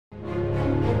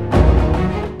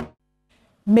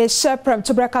Mesha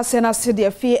Premtobre Kasee na se de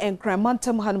fi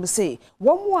enkranmantem hanum se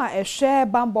womo a ehwe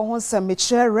bambo ho nsem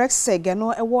Accra REGSEC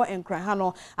no ewo enkran ha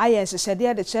no aye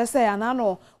hyehyede de kyerese ya na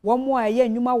no womo a ye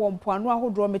nnwuma wo mpoano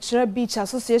ahodro Accra Beach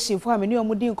Association fo ameni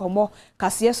omudi nkomo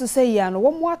Kasee so se ya no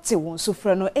womo ate won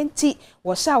sufre no enti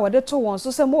wo sha wode to won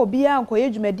so se mo obi a nkoye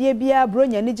dwumade bia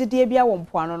bronya ni gide bia wo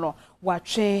mpoano no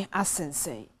watwe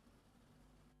asense.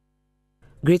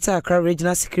 Greater Accra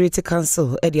Regional Security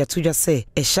Council Edia Tuja say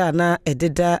Esha na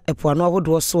ededa epoano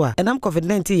ahodo so a enam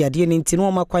COVID-19 yade ni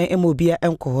ntino ma kwan emobia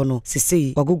enko no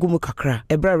sisi wagugumu kakra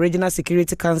Ebra Regional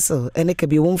Security Council ene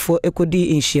kebi wonfo ekodi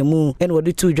inhyiamu ene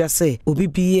wode Tuja say obi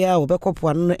bia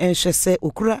obekopoano no enhye se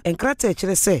okura enkrata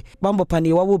ekire se bambo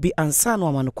pani wawo bi ansa no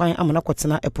amano kwan amana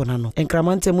kwotena epona no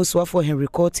enkramante musuafo Henry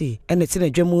Courty ene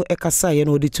tinadwamu ekasa ye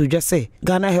no wode Tuja say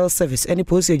Ghana Health Service ene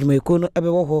police adwumayeko no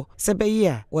ebewo ho se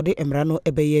beya wode emra no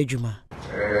Beye Juma.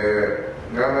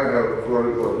 Ghana Health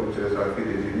Report, which is a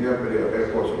near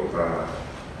airport of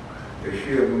a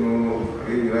sheer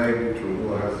united to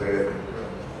has said,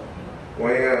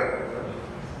 why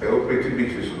the operating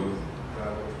beaches,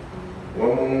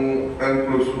 one and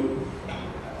close,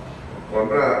 one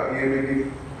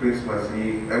Christmas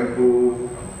Eve, and go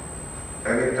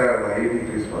anytime I eat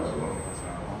Christmas.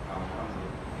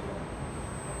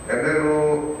 And then,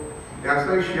 there's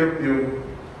no shape you.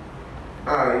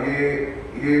 Ye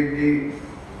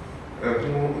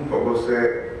who Papa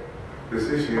said,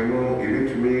 decision no, even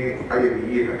to me, I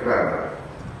be a crab.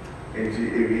 And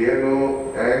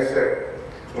Eviano, I said,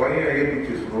 1 year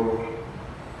beaches no,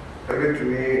 even to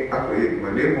me, I paid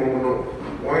my name,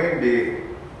 1 day,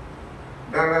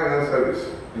 Ghana Health Service,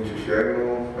 in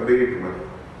Shishano, a day,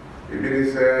 if it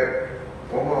is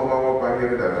one more by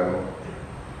here,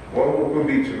 one will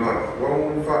be tonight,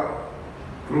 one will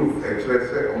proof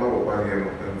express on our one year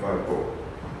and Falco.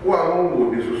 One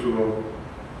would be so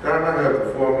Ghana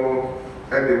have formal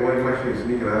and the one machines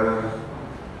need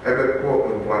ever quote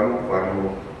and one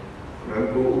and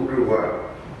go through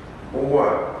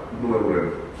one no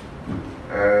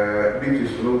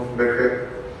beaches no better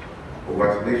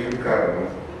vaccination card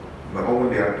not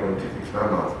only at 26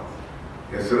 now.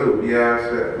 Yes, sir, we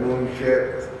are moon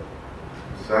shed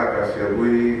Saka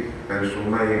Siaway and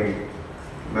Sumayan.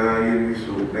 Na yemi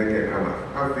so nenye kama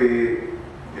afi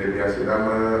ye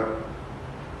asidama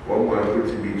wo mo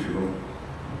akuti beach no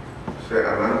se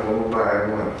ana wo ba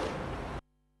eno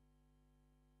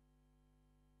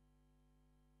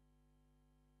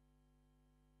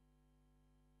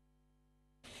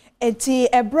Eti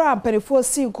Ebra perifo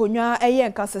si nkonwa eye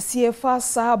nkasese fa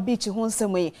sa beach ho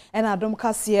nsem ena Adom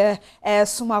Kasee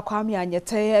suma kwame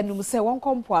anyete enum se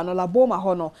wonkompoano laboma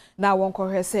ho no na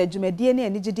wonkohwese dwumadie ne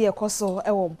anigide ekoso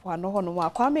ewo mpoano ho no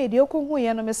kwame de okohu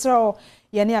ye no mesro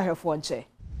ye ne ahwefo nche.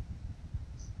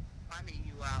 Kwame,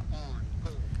 you are on.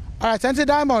 All right, Auntie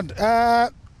Diamond,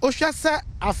 ohwa se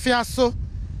afia so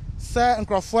se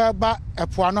nkrofo ba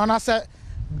epoano na se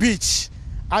beach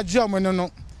adwom no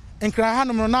Nkran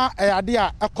hanum na ade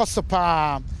a ekoso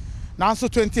pa na so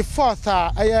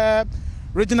 24th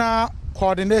regional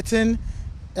coordinating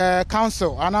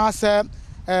council and say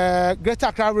Greater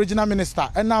Accra regional minister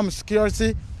enam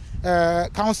security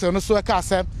council no so ka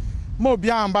say mo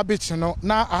bia amba beach no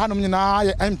na hanum nyina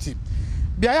ye empty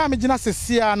bia ya megina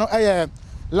sesia no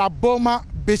Laboma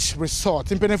Beach Resort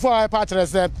impenefo a partner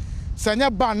say senya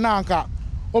ban na anka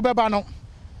obeba no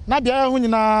na bia ya hu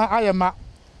nyina ayema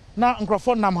na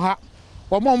nkrofo nam ha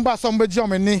omomba sombeji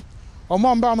omeni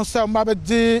omomba mo se omba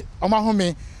beji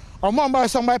omahome omomba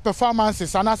somba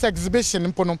performances and as exhibition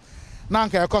mpono na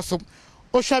nka ekoso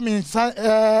ohwa mi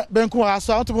benku ha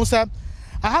so anto mo se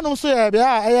ahanom so ye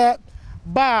bia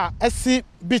ba asi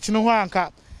beach no ho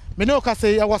anka meni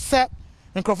okase ye wo se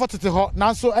nkrofo tete ho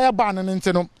nanso ba no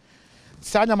ntino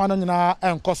sanyama no nyina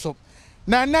enkoso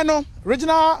na enne no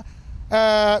regional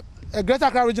Greater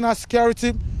Accra Regional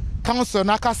Security Council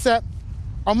na kase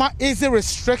oma easy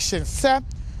restrictions say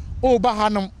oba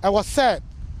hanum was said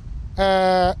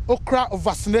okra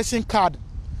vaccination card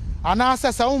and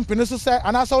answer sa umpini so say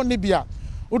and answer oni bia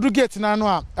odu gate na no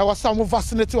a was some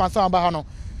vaccinate wan some ba hano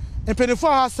impenifo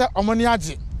ha say omoni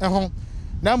age eho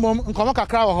na mom nkomo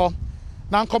kakra wo ho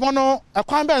na nkomo no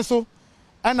ekwan ben so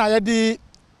na ye di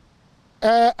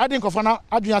adi nkofo na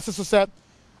adwuan se so say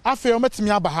afi o metimi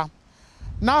aba ha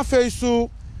na afi so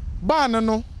ban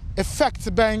no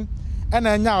effect ben and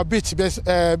anya beach be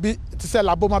to say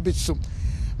Laboma Beach so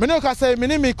many can say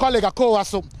me colleague ako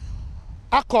so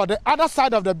accord the other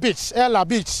side of the beach Ella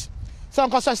Beach so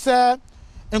nko say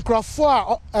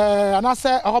nkrofo and I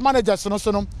say our managers no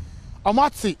so no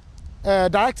omati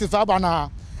directive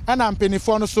abana and am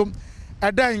penifo no so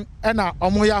eden na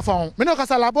omo ya fa many can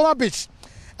say Laboma Beach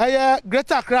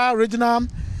Greater Accra Regional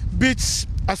Beach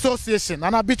Association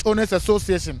and a Beach Owners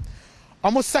Association.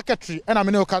 Almost secretary and I'm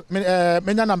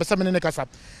many number 7 Kasa.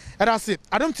 And that's it.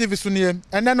 Adom TV Sunye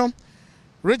and then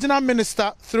regional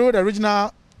minister through the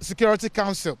Regional Security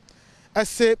Council. I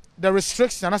say the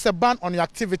restriction and I say ban on the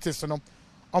activities, on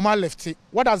my lefty.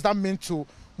 What does that mean to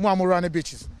Muamurani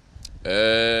beaches?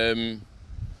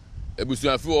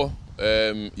 Ebusuafo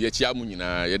yechia mu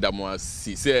nyina yeda mo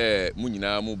asi se mu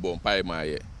nyina mu bom pai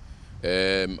maaye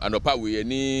anopa we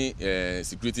ni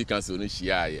security council no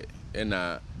hia ye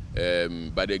na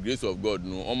by the grace of God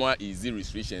no omo easy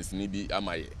restrictions ni bi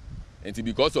amaye and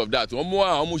because of that omo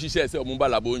a omo hihye se omo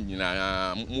balabo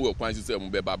nyina mu we kwan se omo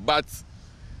beba but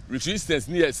restrictions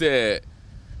ni say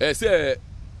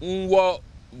nwo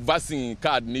vaccine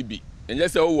card ni bi enye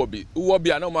se wo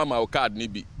bi ana omo ma card ni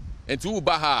bi enti wo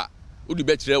ba ha udi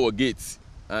be kire wo gate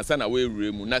ansa na we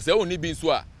wure mu na se oni bi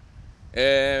nso a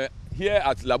here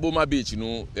at Laboma Beach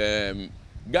no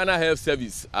Ghana Health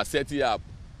Service are setting up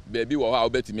baby wo ha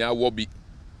obetimi awo bi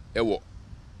ewo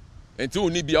enti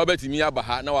oni bi obetimi aba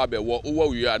ha na wa be wo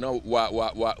we are na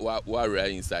wa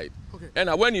inside okay.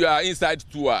 And when you are inside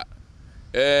too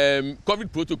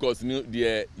COVID protocols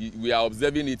we are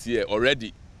observing it here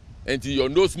already until your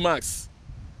nose masks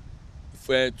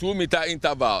for 2-meter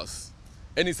intervals.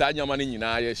 Any side your money in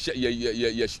yes,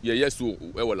 so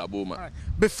Laboma.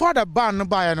 Before the ban,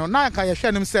 by no, now can you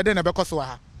share him said in because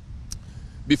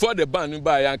before the ban,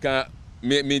 by Anka,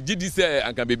 me did say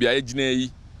Anka baby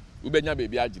Ajine, Ubenya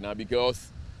baby Ajina,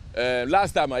 because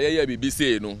last time I hear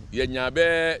BBC, no,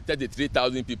 Yenyabe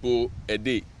 33,000 people a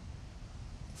day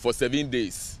for 7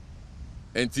 days.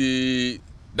 And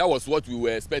that was what we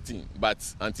were expecting, but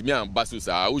Antimia and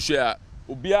Basusa, who share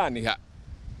Ubia Niha.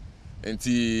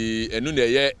 Enti enu na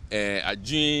ye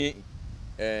adwin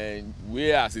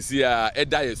we asisi a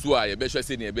eda yesu a ye be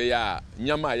hwese ne be ya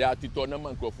nyama ya tito na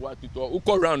mankrofo atito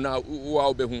ukọ round na wo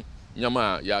obehu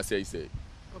nyama ya sei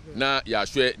na ya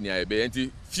hwe ne ya be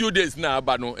enti few days na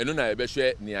aba no enu na ye be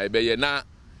hwe ne ya be ye na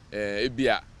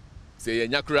ebia se ye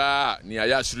nyakra ne ya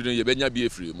hwere no ye be nya bi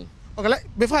efiri mu. Okay,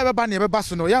 before I ban ye be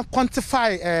baso no ya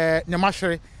quantify nyama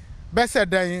hwere. Best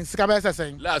then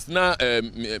saying last now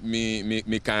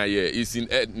me can is in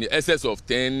excess of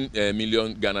 10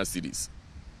 million Ghana cedis.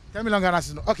 10 million Ghana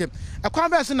cedis. Okay. A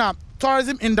conversion now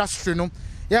tourism industry no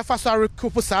yeah first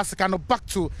recoup kind of back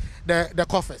to the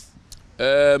coffers.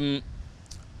 But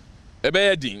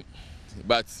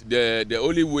the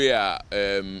only way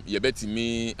you bet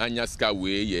me anya ska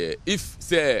way if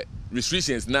say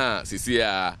restrictions now say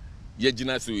ye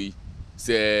jina sui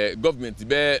say government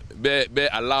be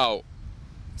allow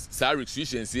some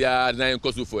restrictions here na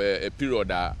cause for a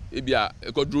period e bia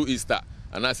e go through Easter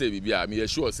and I say bibia me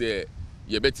sure say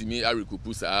ye betimi a recoup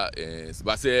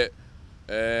but say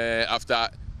after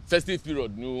festive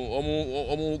period no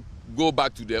omo go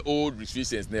back to the old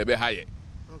restrictions na be higher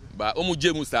but omo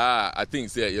jemu sa I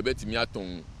think say ye betimi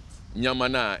aton nyama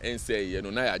na en say ye no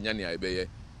na ya nya ne be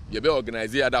ye be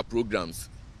organize other programs.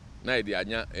 Na ide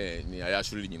anya ni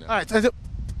ayashuri nyina. All right,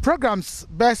 programs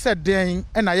be said then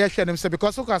and I share them say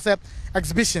because we can say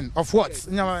exhibition of what?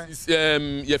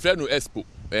 Ye friend no expo,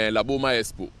 Laboma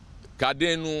expo.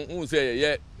 Kade no un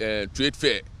say ye trade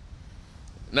fair.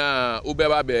 Na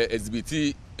ubeba be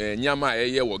exhibit nyama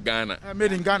ye wo Ghana.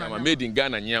 Made in Ghana. Made in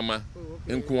Ghana nyama.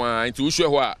 Nko a nti wo hwe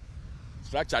ho a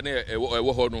structure na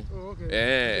ewo ho no.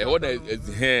 E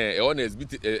won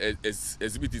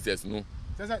exhibitors no.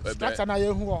 Structure na ye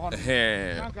hu ho no.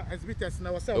 Exhibitors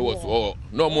na was no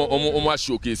omo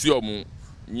showcase omo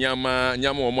nyama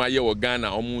omo aye wo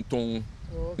Ghana omo ton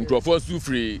nkrofo su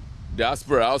free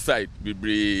diaspora outside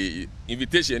be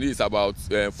invitation is about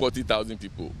 40,000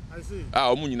 people. I see.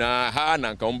 Omo nyina ha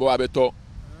na nka ombo abeto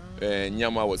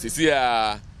nyama wo sisi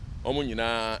a omo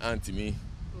nyina antimi.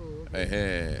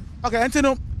 Okay,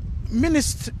 antino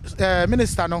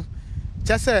minister no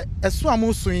just say esu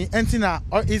amusun entina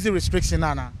or easy restriction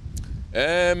na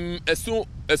esu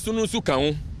no su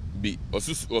kan bi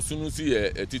osu no si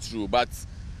titru but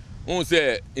on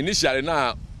say initially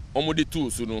na omodi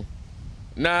tools no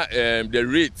na the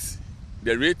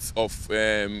rate of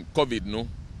COVID no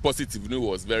positive no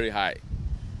was very high.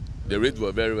 The rate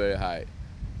was very, very high.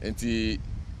 And the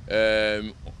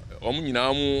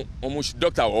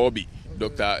Dr. Obi,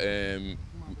 Dr.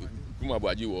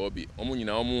 Kumabuaji Obi,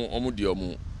 omu di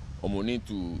omu need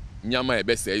to nyama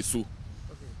ebe say so.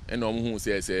 And omu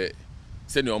say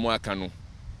send omu akano.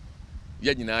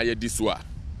 Ye nyina ye this wa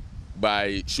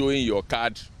by showing your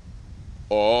card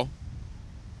or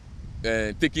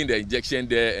taking the injection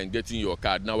there and getting your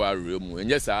card now I remove. And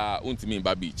yes, untimi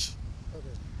in Beach.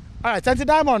 All right, Auntie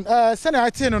Diamond, send I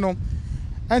no.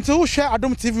 until we share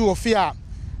Adom TV with fear.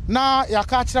 Now, ya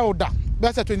catch oda.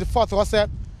 That's the 24th. Was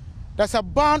said there's a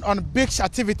ban on beach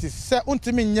activities. Say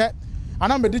untimin yet,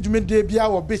 and I'm a digimid debia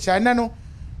or beach. I know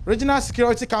Regional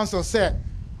Security Council said,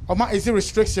 "Oma easy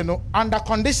restriction under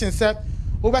conditions said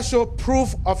over show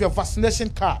proof of your vaccination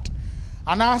card."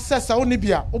 And I said,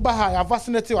 "Saunibia, Ubaha, ya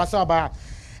vaccinated was about."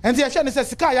 And the action says,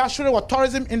 "Sika ya sure what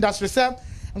tourism industry said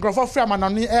and grow for free man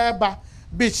on the airba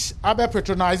beach abe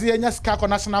patronize ya Skako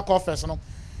National Conference no."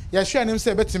 Ya sure him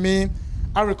say bet me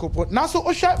arikopo. Now so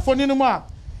osha for ninu ma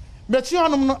beti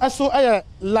onum no eso aye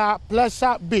La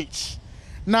Pleasure Beach.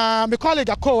 Na my colleague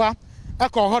Akowa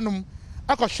eko honum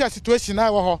eko share situation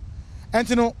na wo ho.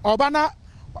 Enti no obana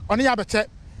oni ya bete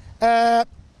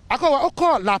Akowa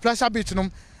oko La Pleasure Beach no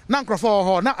na nkrofo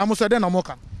ho na amuso de no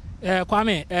moka.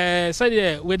 Kwame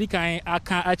said wedi kan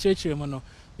aka achechire mu no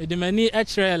the many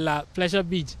La Pleasure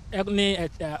Beach ne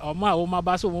oma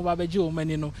ba so oma ba beji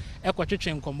omani no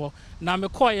ekotwetwe nkomo na me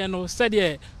koye no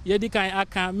said yedi kan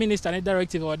aka minister ne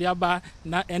directive odi aba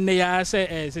na ene ya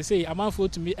say amanfo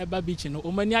tumi eba beach no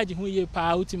omani age ho ye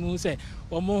pa utimi say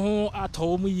omo ho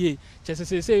ato mu ye che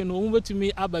no omo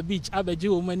betumi aba beach abeji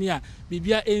omani a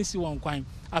bibia ensi won kwan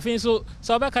afin so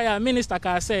obeka ya minister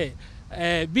ka say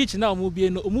beach na omubie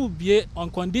no omubie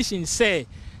on condition say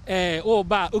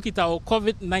okita o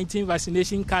COVID-19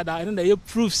 vaccination card and then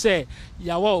proof say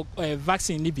yawo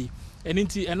vaccine ni bi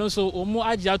enti eno so omo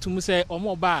agya to mu say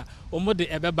omo ba omo de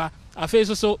ebeba afi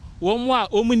so omo a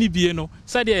omo ni bie no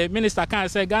said the minister can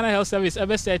say Ghana Health Service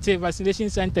ever set vaccination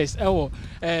centers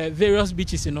various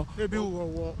beaches no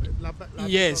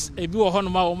yes ebi wo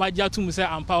hono ma omo agya to mu say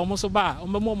ampa omo so ba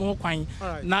omo ho kwan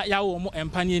na yawo omo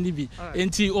empane ni bi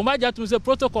enti omo agya to mu say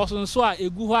protocols so a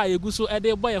egu ho a egu so e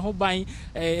de boy ho ban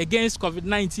against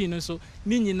COVID-19 no so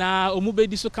ni nyina omo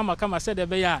bedi so kama said the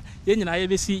be ya ye nyina ye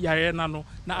besi yare na no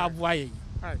na aboa ye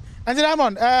and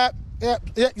Diamond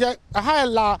high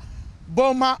La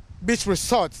Boma Beach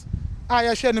Resort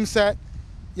I share him say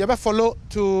you be follow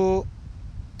to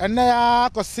enaya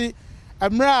kosi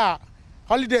emra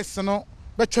holidays no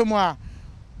betwemu a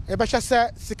e be say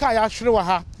sika ya hwere wa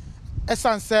ha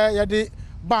esan say ye de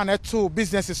ban to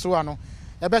businesses so ano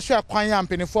e be hwe kwan ya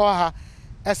mpenifo ha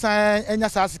esan enya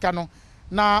sa sika no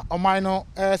na oman no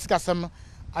sikasem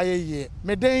ayeye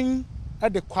meden e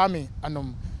de Kwame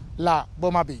anom La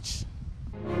Boma Beach.